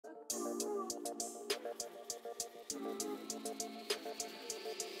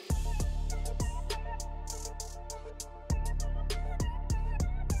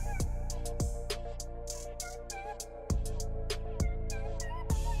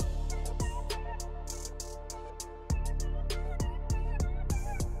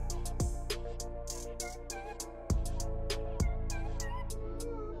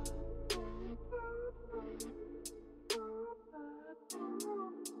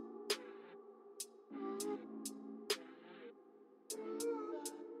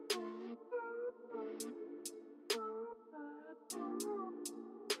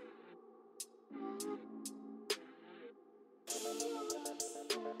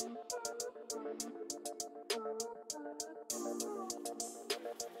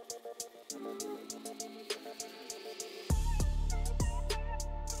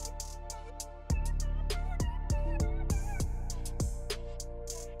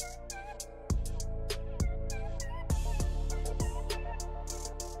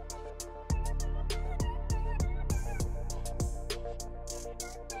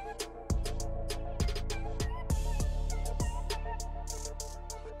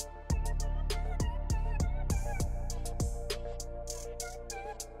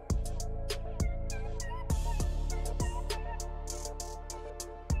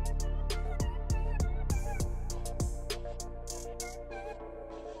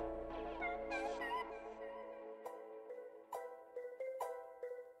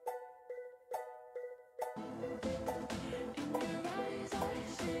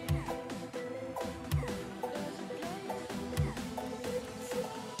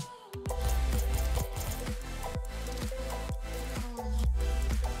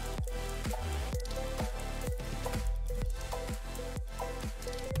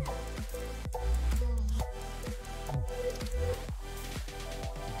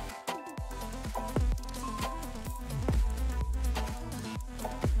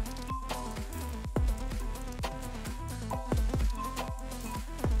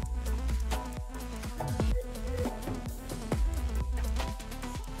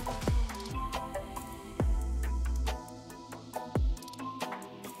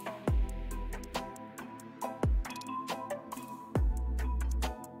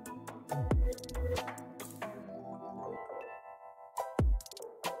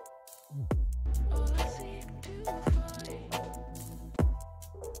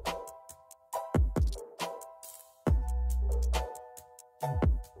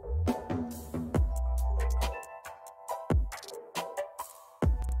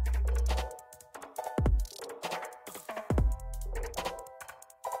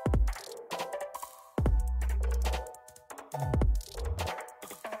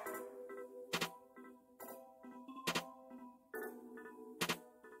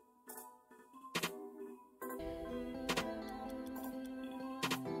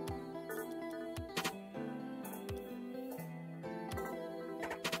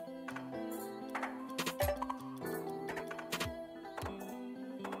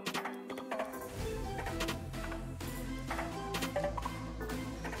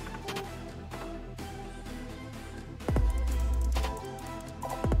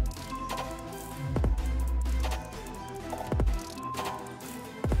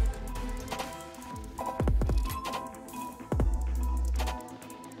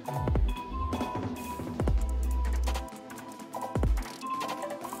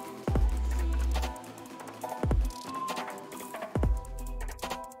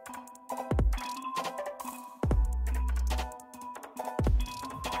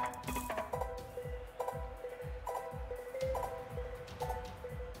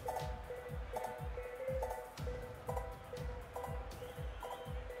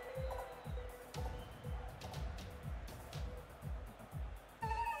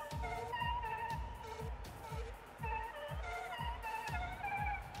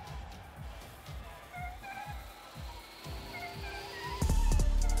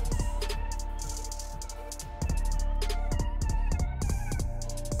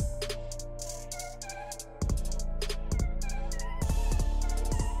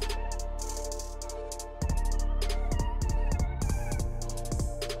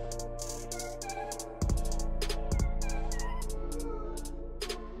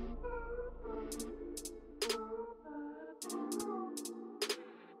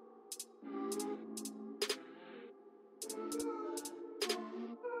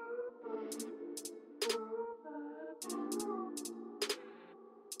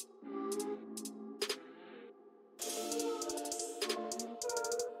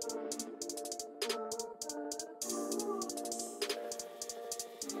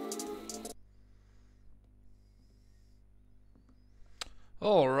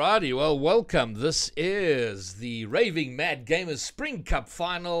Alrighty, well, welcome. This is the Raving Mad Gamerz Spring Cup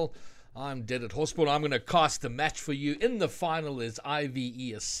Final. I'm Dead at Horseborn. I'm going to cast the match for you. In the final is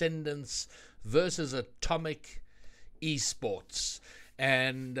IVE Ascendance versus Atomic Esports.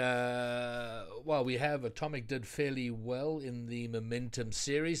 And, well, we have Atomic did fairly well in the Momentum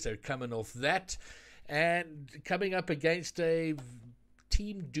series. They're coming off that. And coming up against a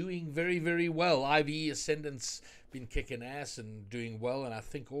team doing very, very well. IVE Ascendance been kicking ass and doing well, and I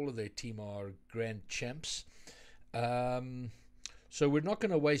think all of their team are grand champs. So we're not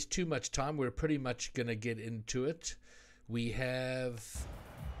going to waste too much time. We're pretty much going to get into it. We have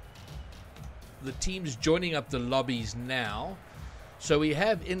the teams joining up the lobbies now. So we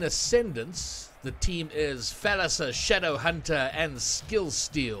have in Ascendance, the team is Falliser, Shadow Hunter, and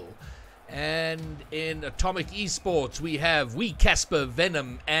Skillsteel. And in Atomic Esports, we have Casper,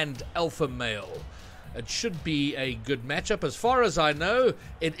 Venom, and Alpha Male. It should be a good matchup. As far as I know,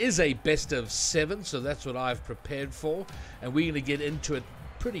 it is a best of 7, so that's what I've prepared for. And we're going to get into it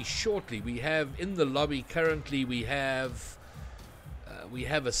pretty shortly. We have in the lobby currently, we have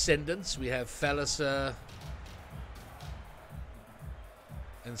Ascendance, we have Falliser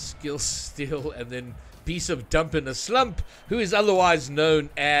and Skillsteel, and then Piece of Dump in a Slump, who is otherwise known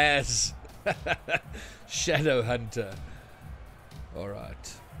as Shadow Hunter. All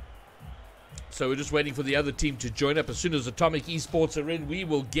right. So we're just waiting for the other team to join up. As soon as Atomic Esports are in, we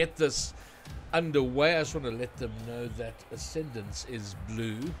will get this underway. I just want to let them know that Ascendance is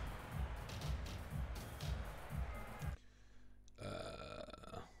blue.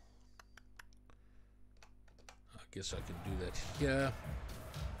 I guess I can do that here.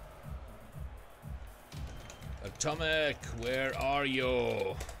 Atomic, where are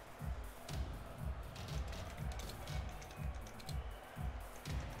you?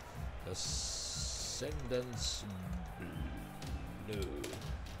 Ascendance blue.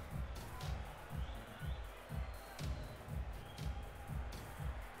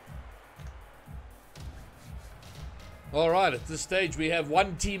 All right, at this stage we have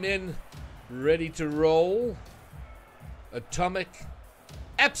one team in, ready to roll. Atomic,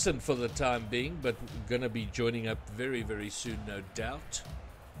 absent for the time being, but going to be joining up very, very soon, no doubt.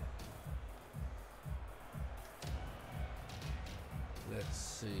 Let's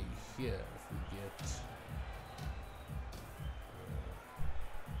see here if we get...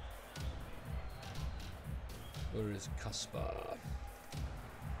 where is Caspar?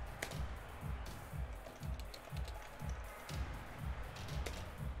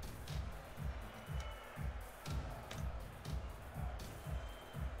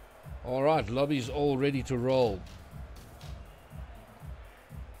 All right, lobby's all ready to roll.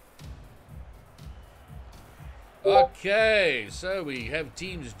 Okay, so we have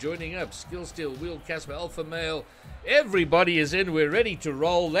teams joining up. Skillsteel, Wheel, Casper, Alpha Male. Everybody is in. We're ready to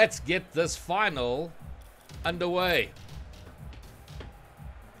roll. Let's get this final underway.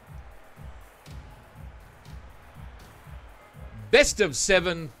 Best of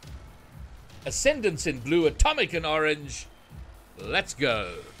 7. Ascendance in blue, Atomic in orange. Let's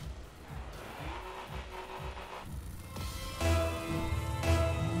go.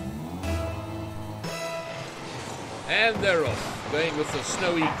 And they're off, going with the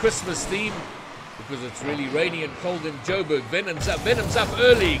snowy Christmas theme because it's really rainy and cold in Joburg. Venom's up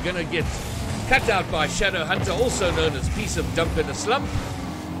early, gonna get cut out by Shadow Hunter, also known as Piece of Dump in a Slump.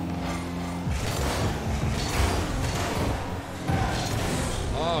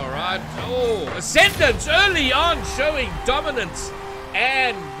 All right, oh, Ascendance early on showing dominance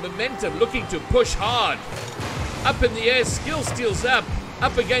and momentum, looking to push hard. Up in the air, Skillsteel's up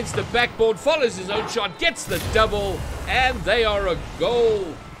against the backboard, follows his own shot, gets the double, and they are a goal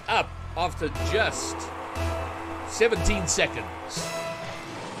up after just 17 seconds.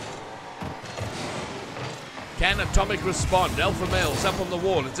 Can Atomic respond? Alpha Male's up on the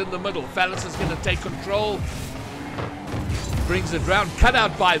wall, it's in the middle. Phallus is going to take control, brings it round, cut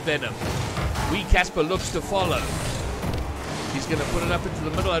out by Venom. Casper looks to follow. He's going to put it up into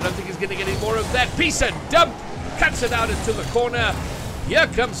the middle. I don't think he's going to get any more of that. Piece of Dump cuts it out into the corner. Here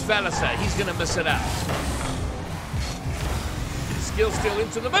comes Falliser. He's going to miss it out. Skillsteel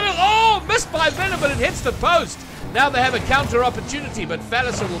into the middle. Oh, missed by Venom, but it hits the post. Now they have a counter opportunity, but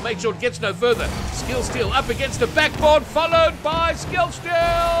Falliser will make sure it gets no further. Skillsteel up against the backboard, followed by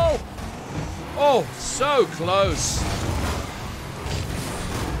Skillsteel. Oh, so close.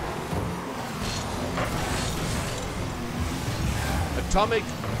 Atomic,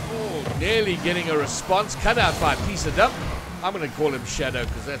 oh, nearly getting a response. Cut out by Piece of Dump. I'm going to call him Shadow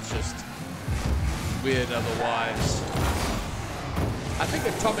because that's just weird otherwise. I think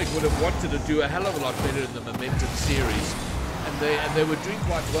Atomic would have wanted to do a hell of a lot better in the Momentum series. and they were doing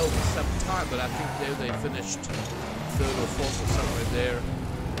quite well for some time, but I think there they finished third or fourth or somewhere there.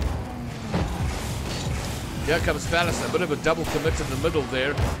 Here comes Phallus, a bit of a double commit in the middle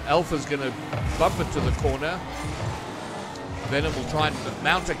there. Alpha's going to bump it to the corner. Venom will try and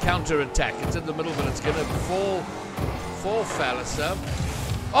mount a counter attack. It's in the middle, but it's going to fall Phallus up.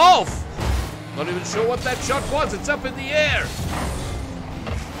 Off! Not even sure what that shot was. It's up in the air.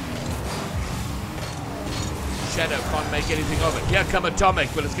 Shadow can't make anything of it. Here come Atomic,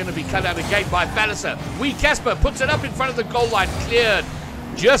 but it's going to be cut out again by Phallus. Wee Casper puts it up in front of the goal line. Cleared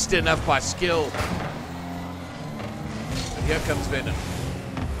just enough by skill. And here comes Venom.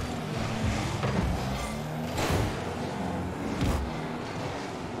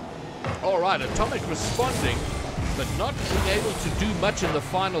 Alright, Atomic responding, but not being able to do much in the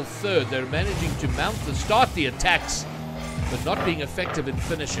final third. They're managing to start the attacks, but not being effective in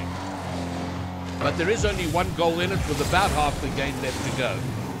finishing. But there is only one goal in it with about half the game left to go.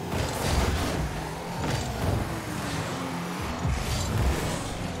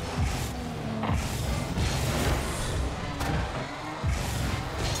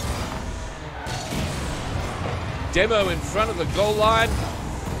 Demo in front of the goal line.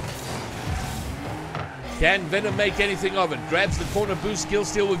 Can Venom make anything of it? Grabs the corner boost. Skill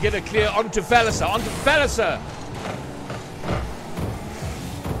Steal will get a clear onto Phallus.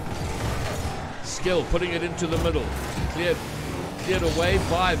 Skill putting it into the middle. Cleared away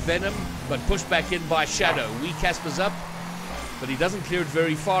by Venom, but pushed back in by Shadow. Wee Casper's up, but he doesn't clear it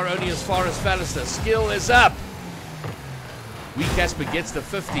very far, only as far as Phallus. Skill is up. Wee Casper gets the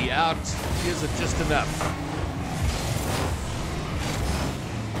 50 out. Clears it just enough.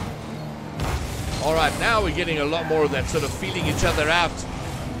 Alright, now we're getting a lot more of that sort of feeling each other out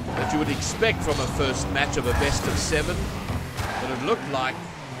that you would expect from a first match of a best of 7. But it looked like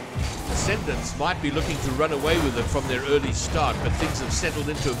Ascendance might be looking to run away with it from their early start, but things have settled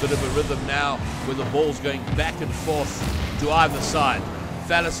into a bit of a rhythm now where the ball's going back and forth to either side.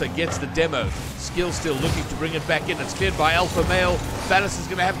 Phallus gets the demo. Skill still looking to bring it back in. It's cleared by Alpha Male. Phallus is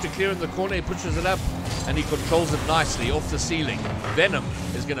going to have to clear in the corner. He pushes it up and he controls it nicely off the ceiling. Venom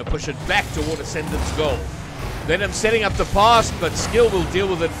is going to push it back toward Ascendance goal. Venom setting up the pass, but Skill will deal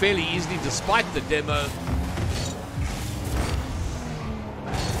with it fairly easily despite the demo.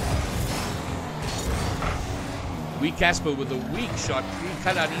 Wee Casper with a weak shot,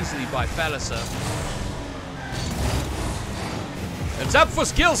 cut out easily by Phallus. It's up for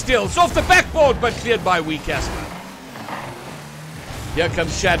Skill Steal. It's off the backboard, but cleared by Wee Casper. Here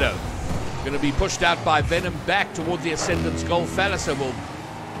comes Shadow. Going to be pushed out by Venom back toward the Ascendance goal. Phallus will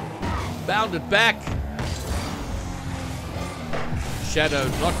bound it back. Shadow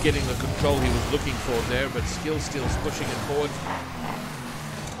not getting the control he was looking for there, but Skill Steal's pushing it forward.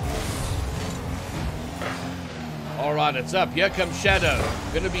 Alright, it's up. Here comes Shadow.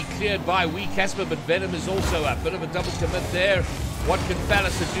 Going to be cleared by Wee Casper, but Venom is also up. Bit of a double commit there. What can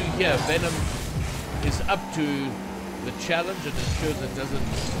Phallus do here? Venom is up to the challenge and ensures it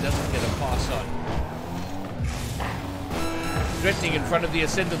doesn't get a pass on. Threatening in front of the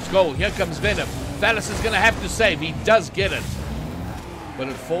Ascendance goal. Here comes Venom. Phallus is going to have to save. He does get it. But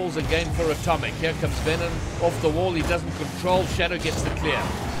it falls again for Atomic. Here comes Venom. Off the wall. He doesn't control. Shadow gets the clear.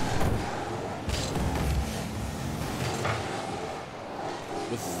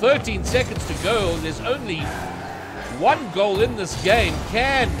 With 13 seconds to go, there's only one goal in this game.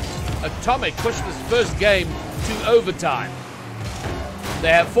 Can Atomic push this first game to overtime? They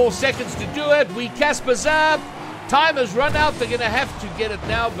have 4 seconds to do it. Wee Casper's up. Time has run out. They're going to have to get it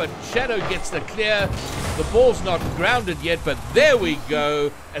now, but Shadow gets the clear. The ball's not grounded yet, but there we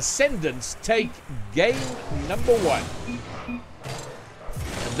go. Ascendance take game number 1.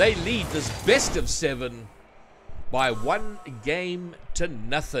 And they lead this best of 7 by 1 game to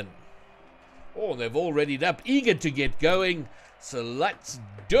nothing. Oh, they've all readied up, eager to get going. So let's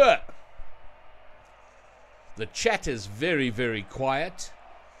do it. The chat is very, very quiet.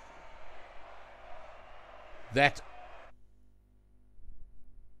 That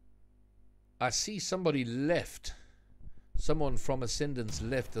I see somebody left. Someone from Ascendance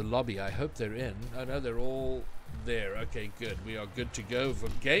left the lobby. I hope they're in. Oh no, they're all there. Okay, good. We are good to go for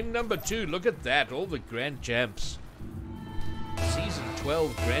game number 2. Look at that. All the Grand Champs. Season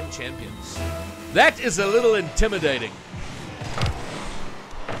 12 Grand Champions. That is a little intimidating.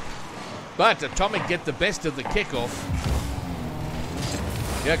 But Atomic get the best of the kickoff.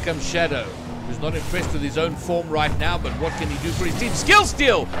 Here comes Shadow, who's not impressed with his own form right now, but what can he do for his team? Skill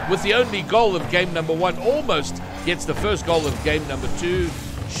Steal with the only goal of game number 1. Almost gets the first goal of game number 2.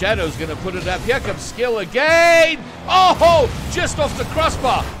 Shadow's going to put it up. Here comes Skill again. Oh, just off the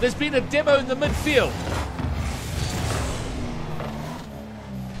crossbar. There's been a demo in the midfield.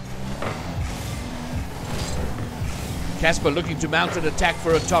 Casper looking to mount an attack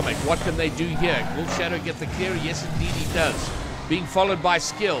for Atomic. What can they do here? Will Shadow get the clear? Yes, indeed he does. Being followed by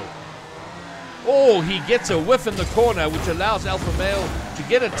Skill. Oh, he gets a whiff in the corner, which allows Alpha Male to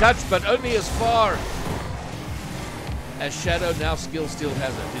get a touch, but only as far as Shadow. Now Skill still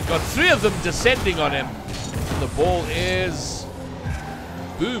has it. He's got 3 of them descending on him. And the ball is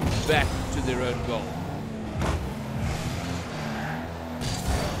boomed back to their own goal.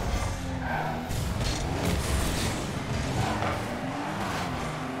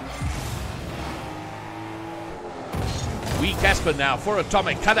 Wee Casper now for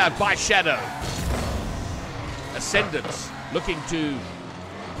Atomic, cut out by Shadow. Ascendance looking to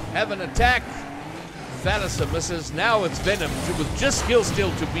have an attack. Valisa misses. Now it's Venom with just Skill Steal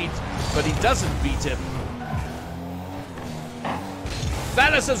to beat, but he doesn't beat him.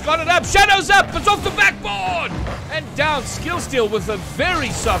 Valisa's got it up. Shadow's up. It's off the backboard and down. Skill Steal with a very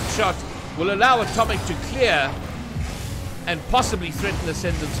soft shot will allow Atomic to clear and possibly threaten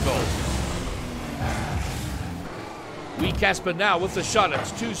Ascendance goal. Wee Casper now with the shot.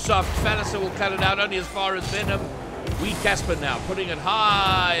 It's too soft. Valisa will cut it out only as far as Venom. Wee Casper now putting it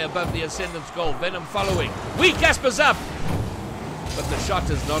high above the Ascendance goal. Venom following. Wee Casper's up, but the shot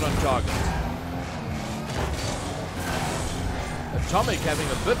is not on target. Atomic having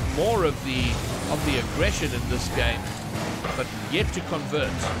a bit more of the aggression in this game, but yet to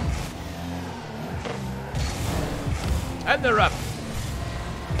convert. And they're up.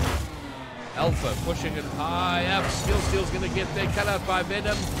 Alpha pushing it high up. Skill Steal's going to get there. Cut out by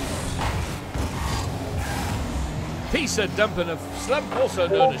Venom. Piece of dump in a slump, also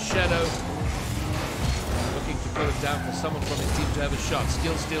known as Shadow. Looking to put it down for someone from his team to have a shot.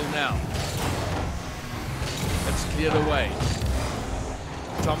 Skill Steal now. That's cleared away.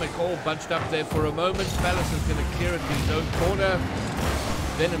 Atomic all bunched up there for a moment. Valis is going to clear it in his own corner.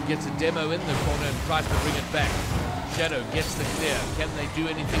 Venom gets a demo in the corner and tries to bring it back. Shadow gets the clear. Can they do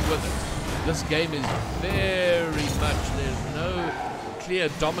anything with it? This game is very much, there's no clear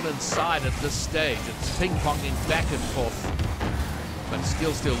dominant side at this stage. It's ping-ponging back and forth. But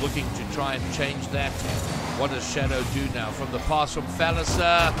still looking to try and change that. What does Shadow do now? From the pass from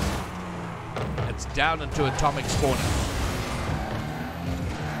Valisa, it's down into Atomic's corner.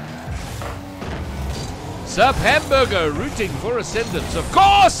 Sup Hamburger rooting for Ascendance, of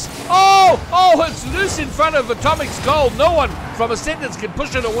course! Oh, it's loose in front of Atomic's goal. No one from Ascendance can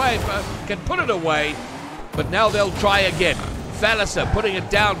push it away, can put it away. But now they'll try again. Valisa putting it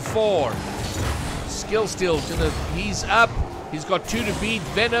down 4. Skill Steal, he's up. He's got 2 to beat.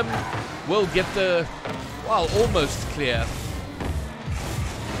 Venom will get the, well, almost clear.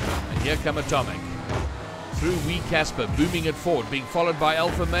 And here come Atomic. Through Wee Casper, booming it forward, being followed by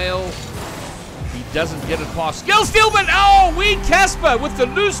Alpha Male. He doesn't get it past Skill Steal, but oh, Wee Casper with the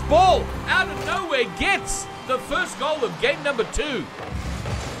loose ball out of nowhere gets the first goal of game number 2.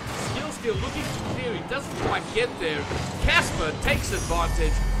 Skill Steal looking to clear, he doesn't quite get there. Casper takes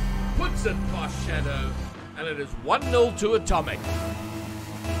advantage, puts it past Shadow, and it is 1-0 to Atomic.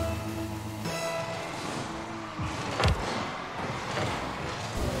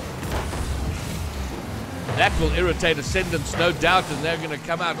 That will irritate Ascendance, no doubt, and they're going to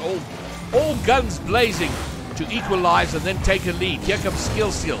come out all guns blazing to equalize and then take a lead. Here comes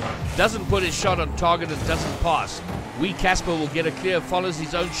Skill Steal. Doesn't put his shot on target and doesn't pass. Wee Casper will get a clear, follows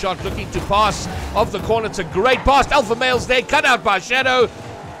his own shot, looking to pass off the corner. It's a great pass. Alpha Male's there, cut out by Shadow.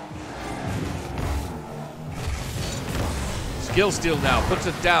 Skill Steal now puts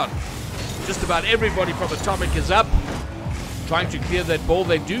it down. Just about everybody from Atomic is up, trying to clear that ball.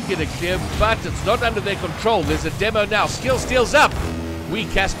 They do get a clear, but it's not under their control. There's a demo now. Skill Steal's up. Wee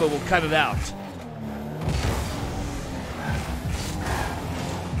Casper will cut it out.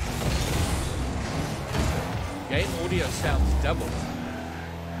 Game audio sounds doubled.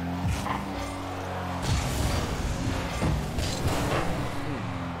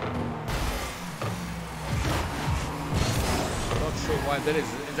 Not sure why that is.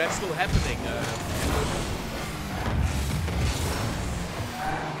 Is that still happening?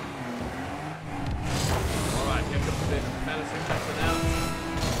 Alright, here comes the Madison cuts it out.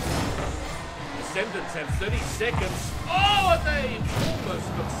 Ascendance have 30 seconds. Oh, and they almost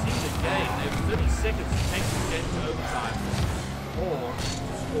concede a game. They have 30 seconds to take the game to overtime or to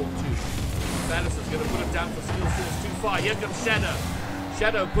score 2. Madison's going to put it down for Skill Steal. Too far. Here comes Shadow.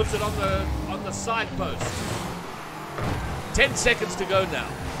 Shadow puts it on the side post. 10 seconds to go now.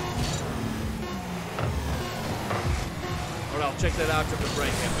 Alright, I'll check that out at the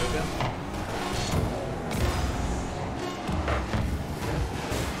break, Hamburger.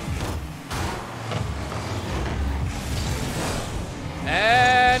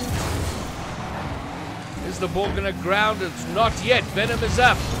 And is the ball going to ground? It's not yet. Venom is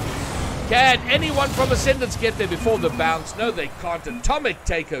up. Can anyone from Ascendance get there before the bounce? No, they can't. Atomic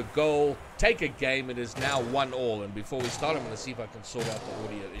take a goal, take a game. It is now 1-1. And before we start, I'm going to see if I can sort out the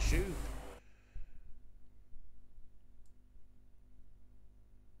audio issue.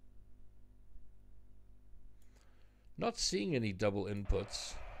 Not seeing any double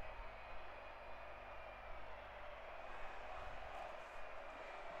inputs.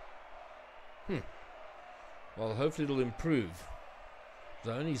 Well, hopefully it'll improve. I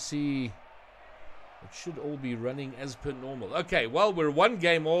only see it should all be running as per normal. Okay, well, we're one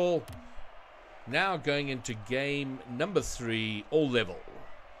game all. Now going into game number 3, all level.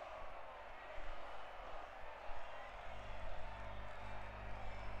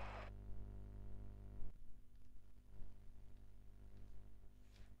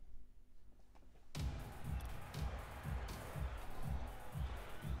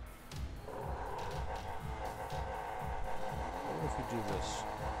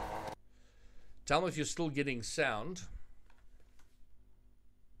 Tell me if you're still getting sound.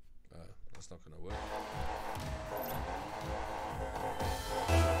 That's not going to work.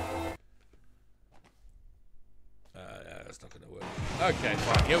 That's not going to work. Okay,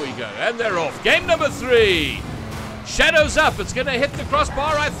 fine. Here we go. And they're off. Game number 3. Shadow's up. It's going to hit the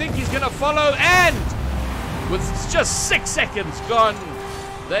crossbar. I think he's going to follow. And with just 6 seconds gone,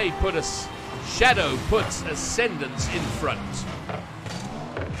 they put us. Shadow puts Ascendance in front.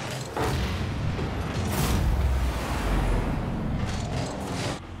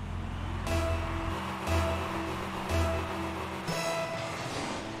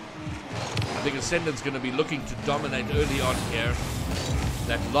 I think Ascendant's going to be looking to dominate early on here.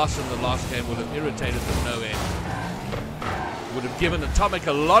 That loss in the last game would have irritated them no end. Would have given Atomic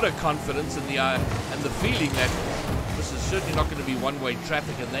a lot of confidence in and the feeling that this is certainly not going to be one-way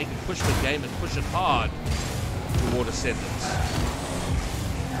traffic and they can push the game and push it hard toward Ascendance.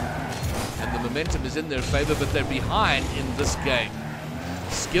 And the momentum is in their favor, but they're behind in this game.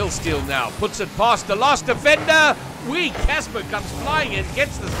 Skill steal now. Puts it past the last defender. Casper comes flying in,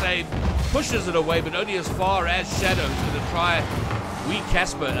 gets the save. Pushes it away, but only as far as Shadow, who's going to try.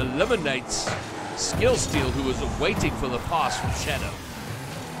 Casper eliminates Skill Steal, who was waiting for the pass from Shadow.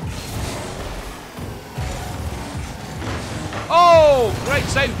 Oh, great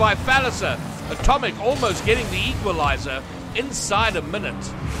save by Falliser. Atomic almost getting the equalizer inside a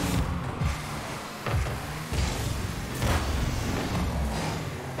minute.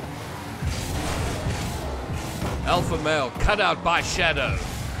 Alpha Male cut out by Shadow.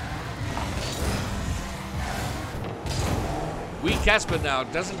 Casper now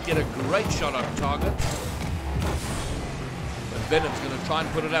doesn't get a great shot on target. But Venom's going to try and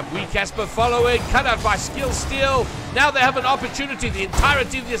put it up. Casper following, cut out by Skill Steal. Now they have an opportunity. The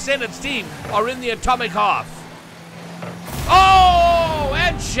entirety of the Ascendance team are in the Atomic half. Oh,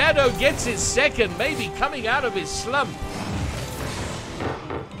 and Shadow gets his second, maybe coming out of his slump.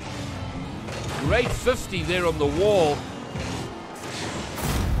 Great 50 there on the wall,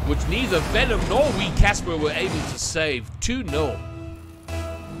 which neither Venom nor Casper were able to save. 2-0.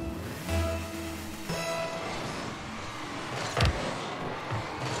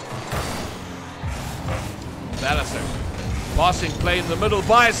 Falliser. Passing play in the middle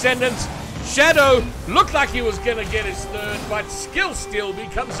by Ascendance. Shadow looked like he was going to get his third, but Skill Steal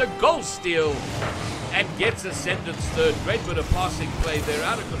becomes a goal steal and gets Ascendance third. Great bit of passing play there,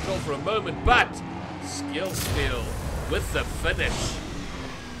 out of control for a moment, but Skill Steal with the finish.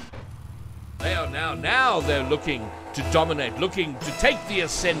 They are now they're looking to dominate, looking to take the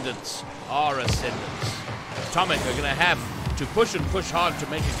Ascendance. Our Ascendance. Atomic are going to have to push and push hard to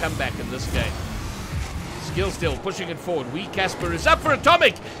make a comeback in this game. Skill Steal pushing it forward. Casper is up for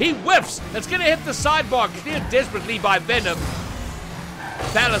Atomic. He whiffs. That's going to hit the sidebar. Cleared desperately by Venom.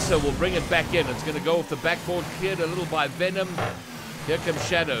 Falliser will bring it back in. It's going to go off the backboard. Cleared a little by Venom. Here comes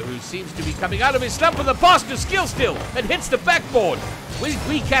Shadow, who seems to be coming out of his slump with a pass to Skill Steal and hits the backboard.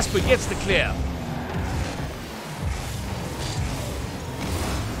 Casper gets the clear.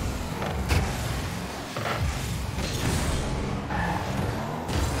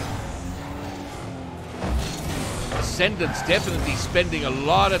 Ascendance definitely spending a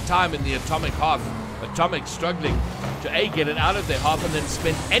lot of time in the Atomic half. Atomic struggling to get it out of their half and then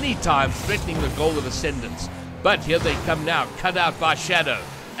spend any time threatening the goal of Ascendance. But here they come now, cut out by Shadow.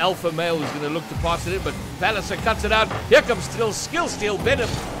 Alpha Male is going to look to pass it in, but Falliser cuts it out. Here comes still Skill Steal. Venom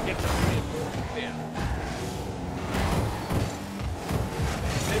gets a clear.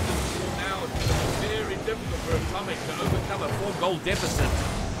 Now it's very difficult for Atomic to overcome a 4-goal deficit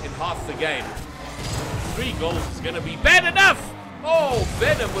in half the game. 3 goals is going to be bad enough. Oh,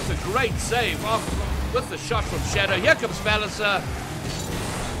 Venom with a great save. with the shot from Shadow. Here comes Falliser.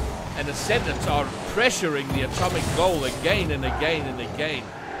 And Ascendance are pressuring the Atomic goal again and again and again.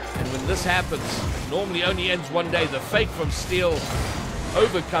 And when this happens, it normally only ends one day. The fake from Steel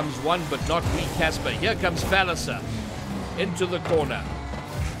overcomes one, but not Wee Casper. Here comes Falliser into the corner,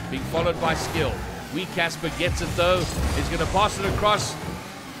 being followed by Skill. Wee Casper gets it though. He's going to pass it across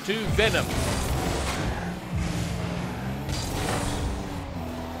to Venom.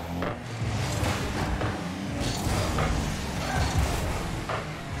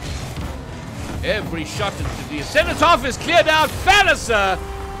 Every shot into the Ascendance half is cleared out. Falliser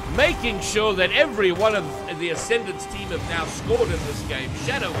making sure that every one of the Ascendance team have now scored in this game.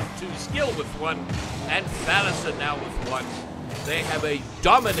 Shadow with 2, Skill with 1, and Falliser now with 1. They have a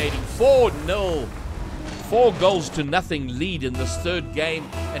dominating 4-0, 4 goals to nothing lead in this third game,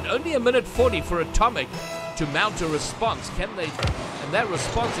 and only 1:40 for Atomic to mount a response. Can they? And that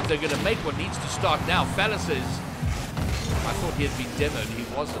response, if they're going to make one, needs to start now. Falliser is... I thought he had been demoed. He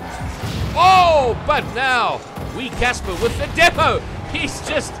wasn't. Oh, but now Wee Casper with the demo.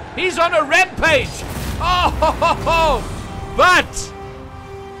 He's on a rampage. Oh, but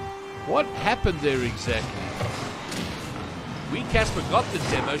what happened there exactly? Wee Casper got the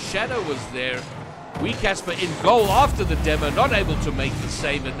demo. Shadow was there. Wee Casper in goal after the demo, not able to make the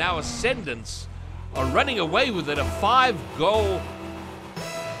save, and now Ascendance are running away with it. A 5-goal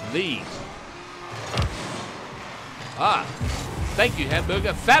lead. Thank you,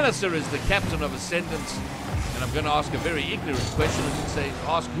 Hamburger. Falliser is the captain of Ascendance, and I'm going to ask a very ignorant question and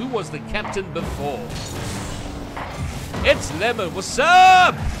ask who was the captain before? It's Lemon. What's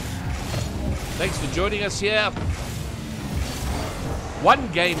up? Thanks for joining us here.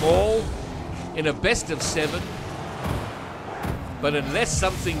 1 game all in a best of 7. But unless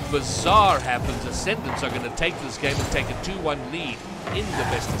something bizarre happens, Ascendance are going to take this game and take a 2-1 lead in the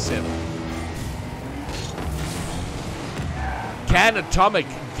best of 7. Can Atomic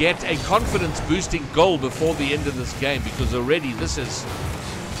get a confidence-boosting goal before the end of this game? Because already this is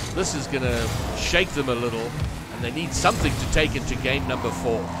going to shake them a little, and they need something to take into game number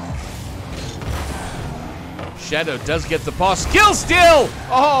 4. Shadow does get the pass. Skill steal!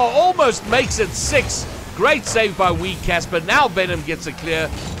 Oh, almost makes it 6. Great save by Wee Casper. Now Venom gets a clear.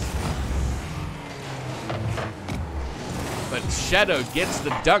 But Shadow gets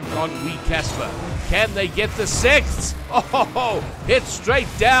the dunk on Wee Casper. Can they get the 6th? Oh, hit straight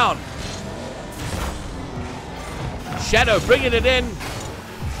down. Shadow bringing it in.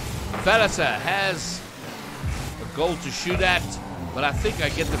 Falliser has a goal to shoot at, but I think I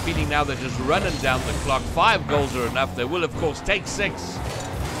get the feeling now they're just running down the clock. 5 goals are enough. They will, of course, take 6.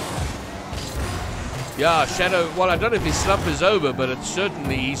 Yeah, Shadow, well, I don't know if his slump is over, but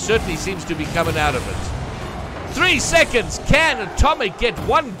he certainly seems to be coming out of it. 3 seconds. Can Atomic get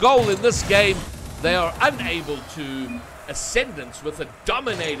 1 goal in this game? They are unable to. Ascendance with a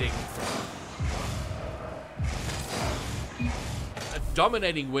dominating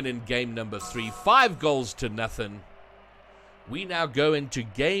win in game number 3. 5 goals to nothing. We now go into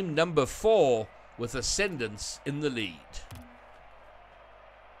game number 4 with Ascendance in the lead.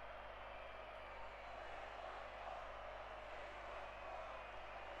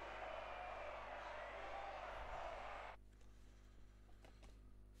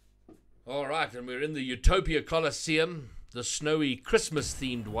 All right, and we're in the Utopia Coliseum, the snowy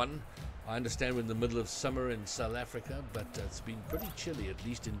Christmas-themed one. I understand we're in the middle of summer in South Africa, but it's been pretty chilly, at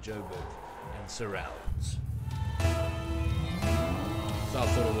least in Joburg and surrounds. So I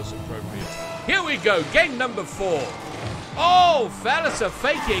thought it was appropriate. Here we go, game number 4. Oh, Falliser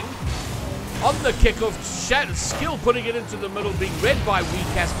faking on the kickoff. Skill putting it into the middle, being read by Wee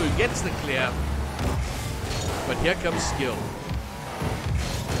Casper, who gets the clear. But here comes Skill.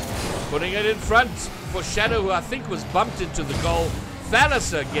 Putting it in front for Shadow, who I think was bumped into the goal.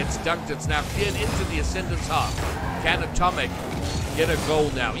 Falliser gets dunked. It's now cleared into the Ascendance half. Can Atomic get a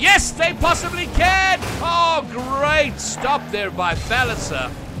goal now? Yes, they possibly can! Oh, great stop there by Falliser.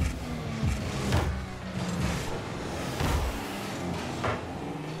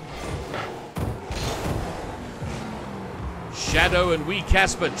 Shadow and Wee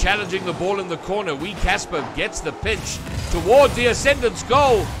Casper challenging the ball in the corner. Wee Casper gets the pinch toward the Ascendance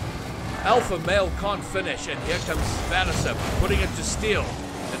goal. Alpha Male can't finish, and here comes Falliser putting it to Steel.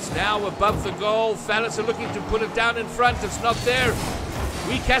 It's now above the goal. Falliser looking to put it down in front. It's not there.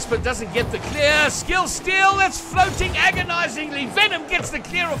 Wee Casper doesn't get the clear. Skill Steel, it's floating agonizingly. Venom gets the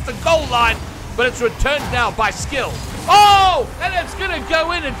clear off the goal line, but it's returned now by Skill. Oh, and it's going to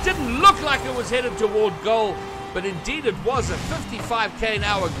go in. It didn't look like it was headed toward goal, but indeed it was a 55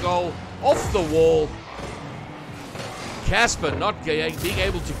 km/h goal off the wall. Casper not being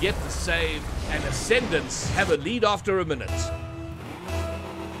able to get the save, and Ascendance have a lead after a minute.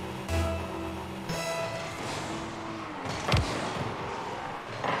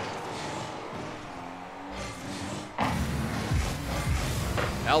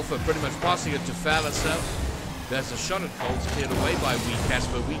 Alpha pretty much passing it to Falliser. There's a shot at goals cleared away by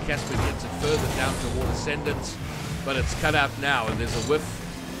Casper. Casper gets it further down toward Ascendance, but it's cut out now, and there's a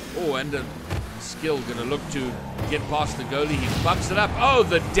whiff. Oh, and a Skill gonna look to get past the goalie. He bumps it up. Oh,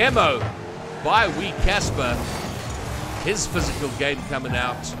 the demo by Casper. His physical game coming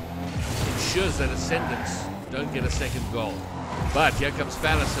out ensures that Ascendance don't get a second goal. But here comes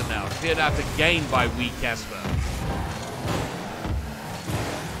Falliser now. Cleared out again by Casper.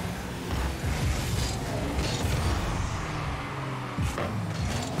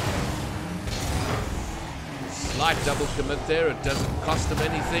 Slight double commit there. It doesn't cost him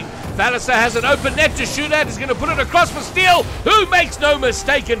anything. Falliser has an open net to shoot at. He's going to put it across for Steele, who makes no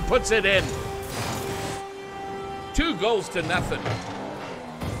mistake and puts it in. 2 goals to nothing.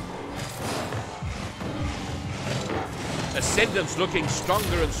 Ascendance looking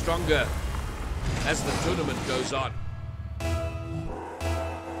stronger and stronger as the tournament goes on.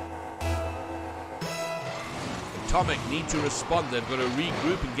 Atomic need to respond. They've got to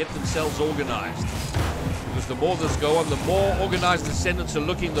regroup and get themselves organized. Because the more this go on, the more organized Ascendants are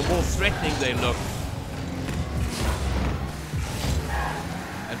looking, the more threatening they look.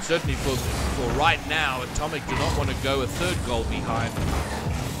 And certainly for right now, Atomic do not want to go a 3rd goal behind.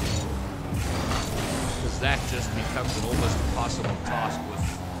 Because that just becomes an almost impossible task with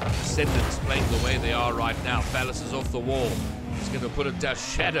Ascendants playing the way they are right now. Fallis is off the wall. He's going to put it down.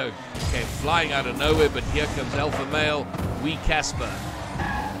 Shadow came flying out of nowhere, but here comes Alpha Male, Casper.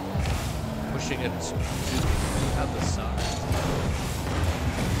 Pushing it to the other side.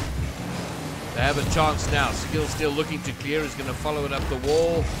 They have a chance now. Skill still looking to clear. He's going to follow it up the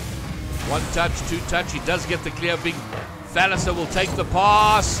wall. 1 touch, 2 touch. He does get the clear. Big Falliser will take the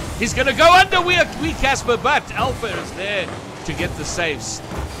pass. He's going to go under Casper, but Alpha is there to get the saves.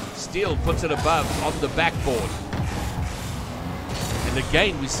 Steele puts it above on the backboard. And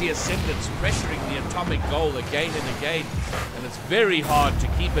again, we see Ascendance pressuring the Atomic goal again and again. And it's very hard to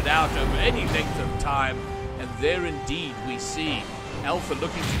keep it out over any length of time. And there indeed we see Alpha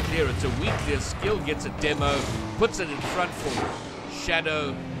looking to clear. It's a weak clear. Skill gets a demo, puts it in front for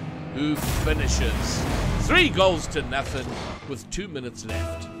Shadow, who finishes. 3 goals to nothing with 2 minutes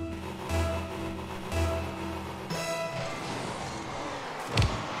left.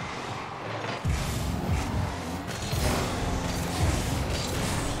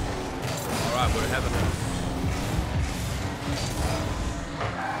 We're having it.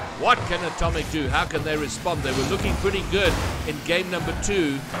 What can Atomic do? How can they respond? They were looking pretty good in game number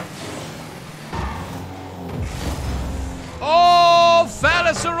 2. Oh,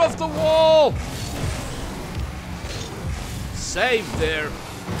 Falliser off the wall. Saved there.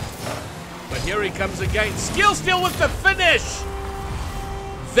 But here he comes again. Skill still with the finish.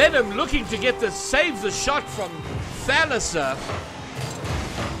 Venom looking to get save the shot from Falliser.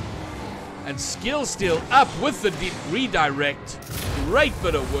 And Skill still up with the redirect. Great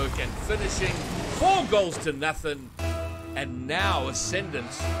bit of work and finishing. 4 goals to nothing. And now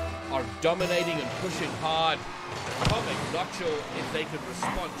Ascendants are dominating and pushing hard. Atomic not sure if they could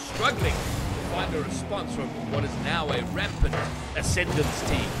respond. Struggling to find a response from what is now a rampant Ascendants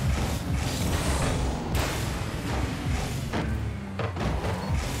team.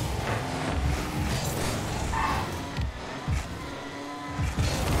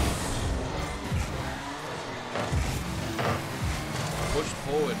 Pushed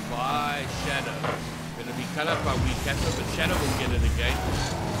forward by Shadow. Going to be cut up by Casper, but Shadow will get it again.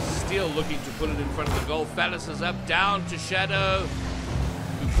 Steele looking to put it in front of the goal. Fallis is up, down to Shadow,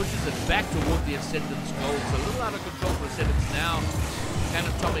 who pushes it back toward the Ascendance goal. It's a little out of control for Ascendance now. Can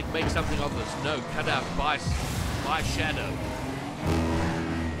Atomic make something of this? No, cut out by Shadow.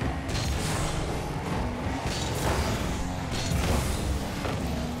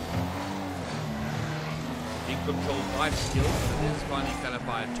 Controlled by Skill, but it is finally cut up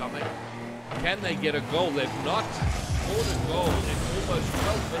by Atomic. Can they get a goal? They've not scored a goal in almost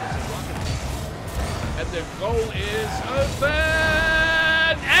 12 minutes of Rocket League. And their goal is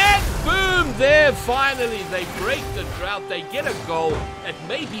open! And boom! There, finally, they break the drought. They get a goal. It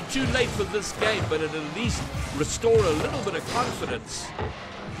may be too late for this game, but it at least restore a little bit of confidence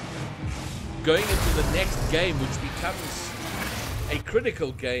going into the next game, which becomes a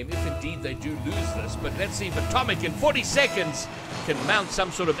critical game if indeed they do lose this. But let's see if Atomic in 40 seconds can mount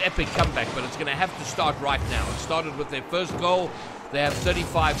some sort of epic comeback, but it's going to have to start right now. It started with their first goal. They have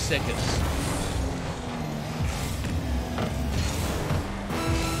 35 seconds.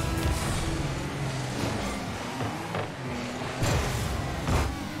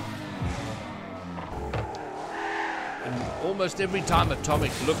 almost every time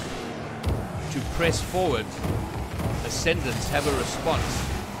Atomic look to press forward, Ascendance have a response.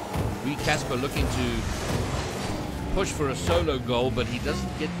 Casper looking to push for a solo goal, but he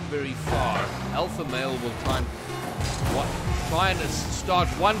doesn't get very far. Alpha Male will try and start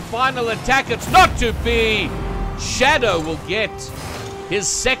one final attack. It's not to be. Shadow will get his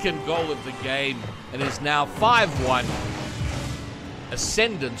second goal of the game and is now 5-1.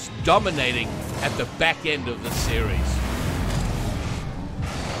 Ascendance dominating at the back end of the series.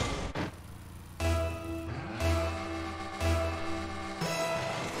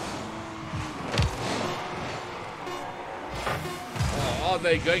 Are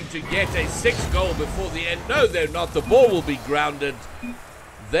they going to get a 6th goal before the end? No, they're not. The ball will be grounded.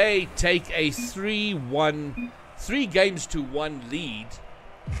 They take a 3-1, 3-1 lead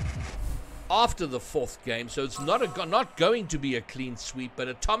after the 4th game. So it's not going to be a clean sweep, but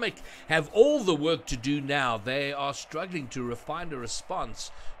Atomic have all the work to do now. They are struggling to find a response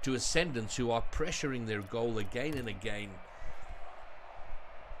to Ascendance, who are pressuring their goal again and again.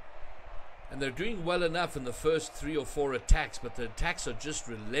 And they're doing well enough in the first 3 or 4 attacks, but the attacks are just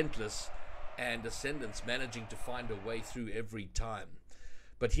relentless, and Ascendance managing to find a way through every time.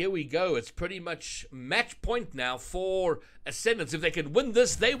 But here we go. It's pretty much match point now for Ascendance. If they can win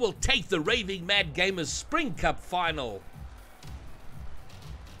this, they will take the Raving Mad Gamerz Spring Cup final.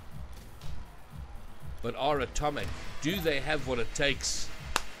 But are Atomic, do they have what it takes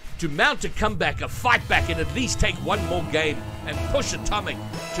to mount a comeback, a fight back, and at least take one more game and push Atomic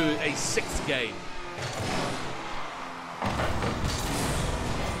to a 6th game?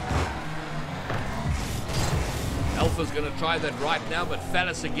 Alpha's going to try that right now, but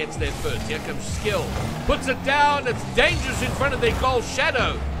Phallus gets there first. Here comes Skill. Puts it down. It's dangerous in front of their goal.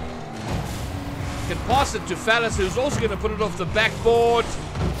 Shadow can pass it to Phallus, who's also going to put it off the backboard.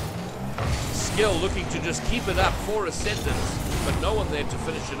 Skill looking to just keep it up for Ascendance, but no one there to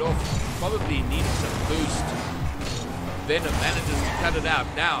finish it off. Probably needed some boost. Venom manages to cut it out.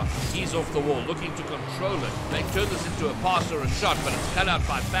 Now he's off the wall, looking to control it. They turn this into a pass or a shot, but it's cut out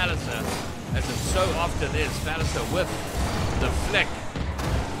by Palliser, as it so often is. Palliser with the flick.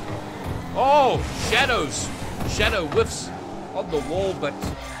 Oh, Shadow whiffs on the wall, but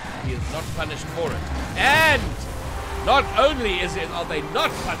he is not punished for it. And not only are they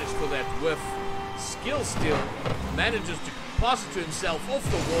not punished for that whiff, Skill still manages to pass it to himself off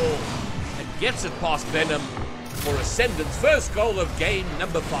the wall and gets it past Venom for Ascendant's first goal of game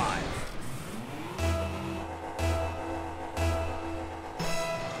number 5.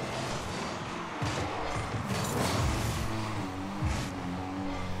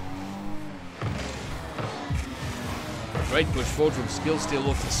 Great push forward from Skill Steal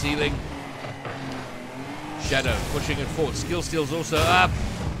off the ceiling. Shadow pushing it forward. Skill Steal's also up.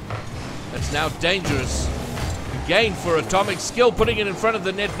 That's now dangerous. Again for Atomic. Skill putting it in front of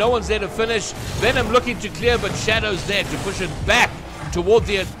the net. No one's there to finish. Venom looking to clear, but Shadow's there to push it back toward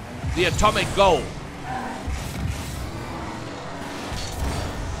the Atomic goal.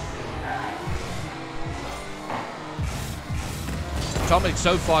 Atomic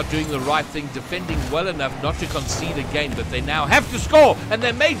so far doing the right thing, defending well enough not to concede again, but they now have to score, and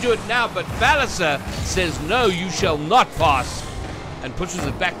they may do it now, but Palliser says, no, you shall not pass, and pushes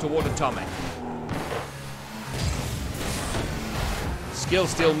it back toward Atomic. Skill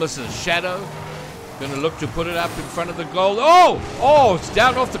still misses. Shadow going to look to put it up in front of the goal. Oh, it's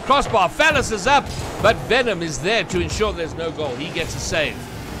down off the crossbar. Phallus is up, but Venom is there to ensure there's no goal. He gets a save.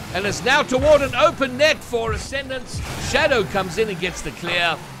 And it's now toward an open net for Ascendance. Shadow comes in and gets the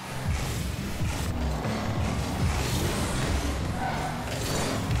clear.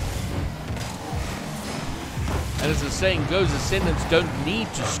 And as the saying goes, Ascendants don't need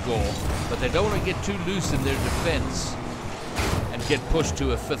to score, but they don't want to get too loose in their defense and get pushed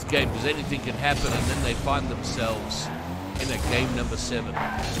to a 5th game, because anything can happen, and then they find themselves in a game number 7.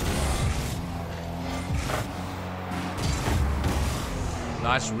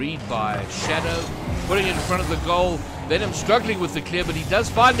 Nice read by Shadow, putting it in front of the goal. Venom struggling with the clear, but he does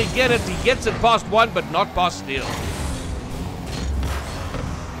finally get it. He gets it past one, but not past Steel.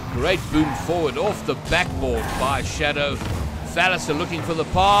 Great boom forward off the backboard by Shadow. Phallus looking for the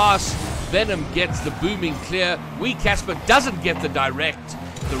pass. Venom gets the booming clear. Casper doesn't get the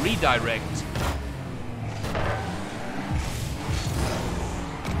redirect.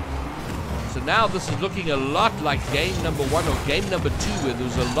 So now this is looking a lot like game number 1 or game number 2, where there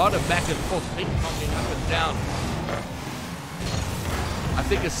was a lot of back and forth, ping-ponging up and down. I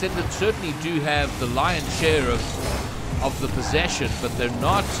think Ascendant certainly do have the lion's share of the possession, but they're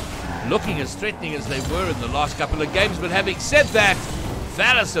not looking as threatening as they were in the last couple of games. But having said that,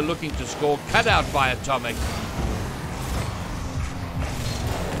 Phallus looking to score, cut out by Atomic.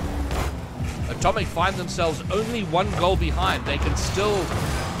 Atomic find themselves only 1 goal behind. They can still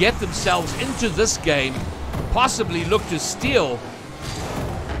get themselves into this game, possibly look to steal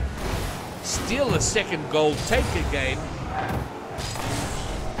a second goal, take a game,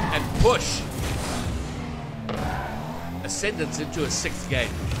 and push Ascendance into a 6th game.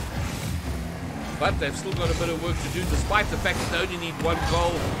 But they've still got a bit of work to do, despite the fact that they only need 1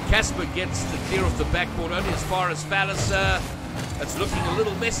 goal. Casper gets the clear off the backboard, only as far as Falliser. It's looking a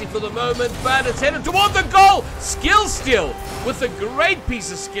little messy for the moment, but it's headed toward the goal. Skill steal with a great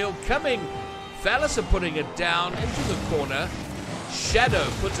piece of skill coming. Falliser putting it down into the corner. Shadow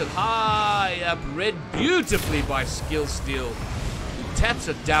puts it high up, read beautifully by Skill Steal, who taps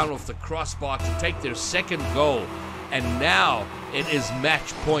it down off the crossbar to take their 2nd goal. And now it is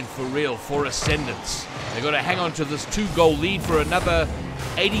match point for real for Ascendance. They've got to hang on to this 2-goal lead for another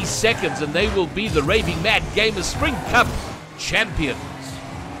 80 seconds, and they will be the Raving Mad Gamerz Spring Cup champions.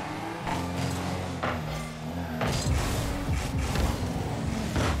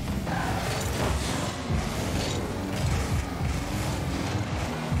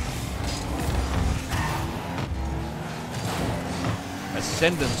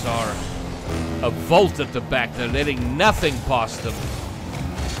 Ascendance are a vault at the back. They're letting nothing past them.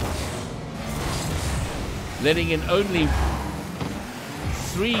 Letting in only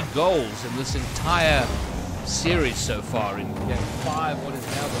 3 goals in this entire series so far in game 5, what is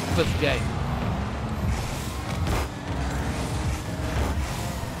now the 5th game.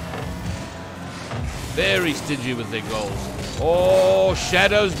 Very stingy with their goals. Oh,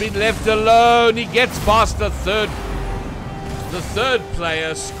 Shadow's been left alone. He gets past the third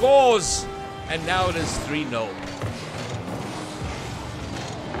player, scores, and now it is 3-0.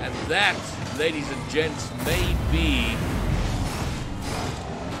 And that, ladies and gents, may be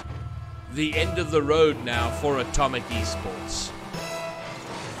the end of the road now for Atomic Esports.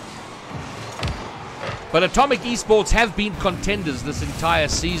 But Atomic Esports have been contenders this entire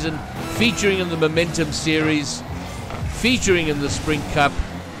season, featuring in the Momentum Series, featuring in the Spring Cup.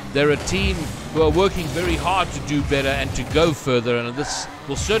 They're a team who are working very hard to do better and to go further, and this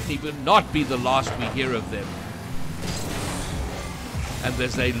will certainly not be the last we hear of them. And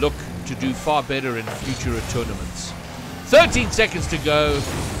as they look to do far better in future tournaments. 13 seconds to go,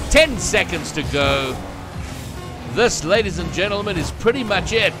 10 seconds to go. This, ladies and gentlemen, is pretty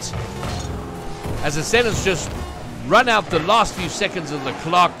much it. As Ascendance just run out the last few seconds of the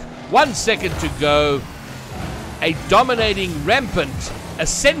clock, 1 second to go. A dominating, rampant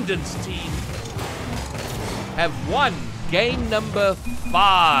Ascendance team have won game number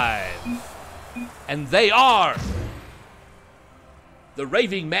 5. And they are the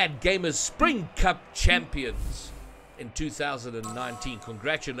Raving Mad Gamerz Spring Cup champions in 2019.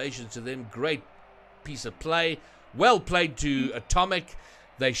 Congratulations to them. Great piece of play. Well played to Atomic.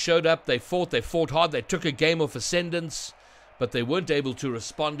 They showed up, they fought hard, they took a game off Ascendance, but they weren't able to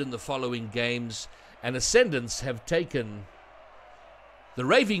respond in the following games. And Ascendance have taken the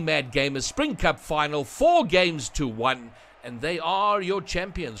Raving Mad Gamerz Spring Cup final 4-1, and they are your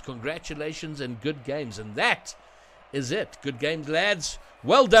champions. Congratulations and good games. And that is it. Good games, lads.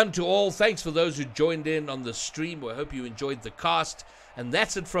 Well done to all. Thanks for those who joined in on the stream. I hope you enjoyed the cast. And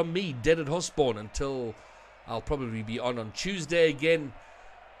that's it from me, Dead at Hosborn, until I'll probably be on Tuesday again.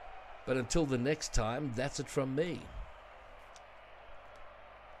 But until the next time, that's it from me.